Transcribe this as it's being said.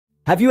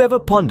Have you ever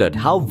pondered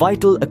how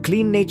vital a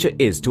clean nature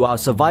is to our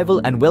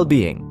survival and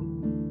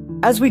well-being?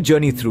 As we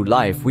journey through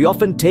life, we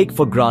often take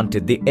for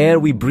granted the air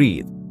we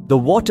breathe, the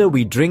water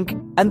we drink,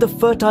 and the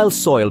fertile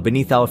soil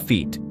beneath our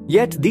feet.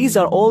 Yet these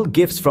are all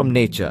gifts from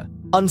nature,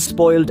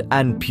 unspoiled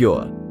and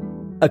pure.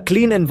 A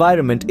clean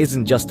environment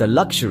isn't just a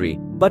luxury,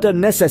 but a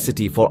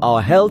necessity for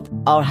our health,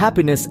 our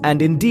happiness,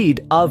 and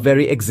indeed our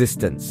very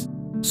existence.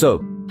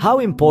 So, how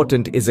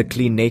important is a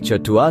clean nature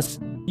to us,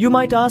 you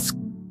might ask?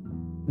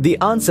 The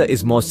answer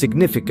is more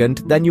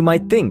significant than you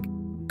might think.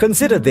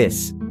 Consider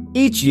this.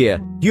 Each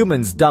year,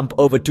 humans dump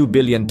over 2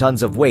 billion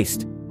tons of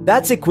waste.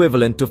 That's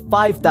equivalent to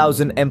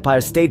 5,000 Empire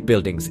State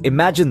Buildings.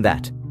 Imagine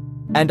that.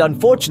 And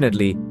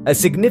unfortunately, a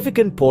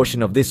significant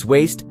portion of this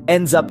waste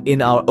ends up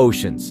in our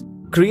oceans,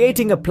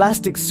 creating a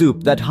plastic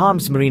soup that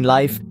harms marine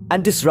life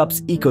and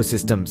disrupts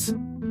ecosystems.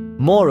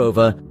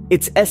 Moreover,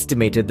 it's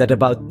estimated that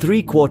about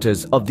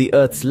 3/4 of the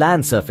Earth's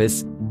land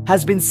surface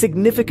has been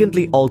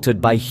significantly altered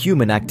by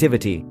human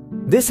activity.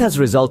 This has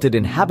resulted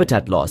in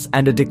habitat loss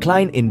and a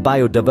decline in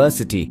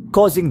biodiversity,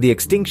 causing the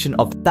extinction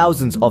of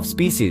thousands of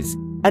species.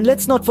 And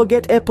let's not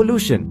forget air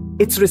pollution.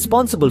 It's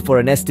responsible for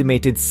an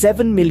estimated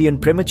 7 million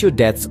premature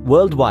deaths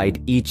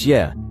worldwide each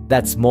year.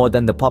 That's more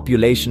than the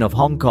population of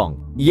Hong Kong.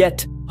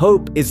 Yet,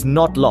 hope is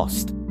not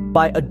lost.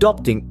 By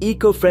adopting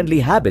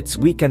eco-friendly habits,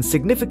 we can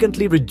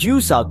significantly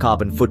reduce our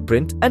carbon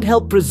footprint and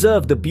help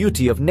preserve the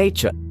beauty of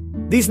nature.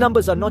 These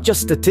numbers are not just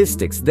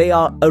statistics, they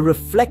are a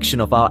reflection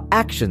of our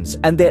actions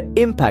and their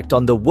impact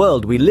on the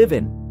world we live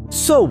in.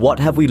 So what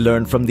have we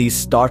learned from these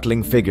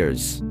startling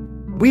figures?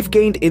 We've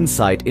gained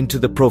insight into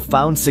the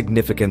profound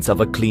significance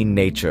of a clean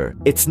nature.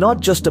 It's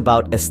not just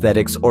about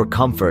aesthetics or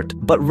comfort,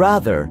 but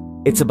rather,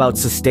 it's about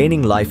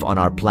sustaining life on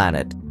our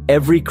planet.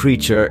 Every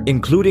creature,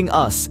 including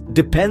us,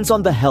 depends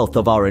on the health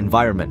of our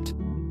environment.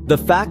 The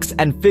facts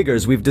and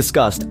figures we've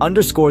discussed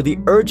underscore the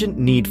urgent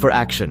need for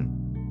action.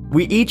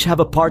 We each have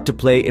a part to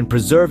play in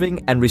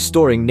preserving and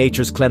restoring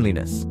nature's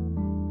cleanliness.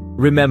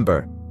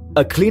 Remember,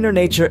 a cleaner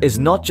nature is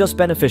not just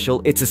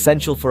beneficial, it's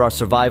essential for our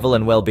survival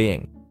and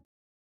well-being.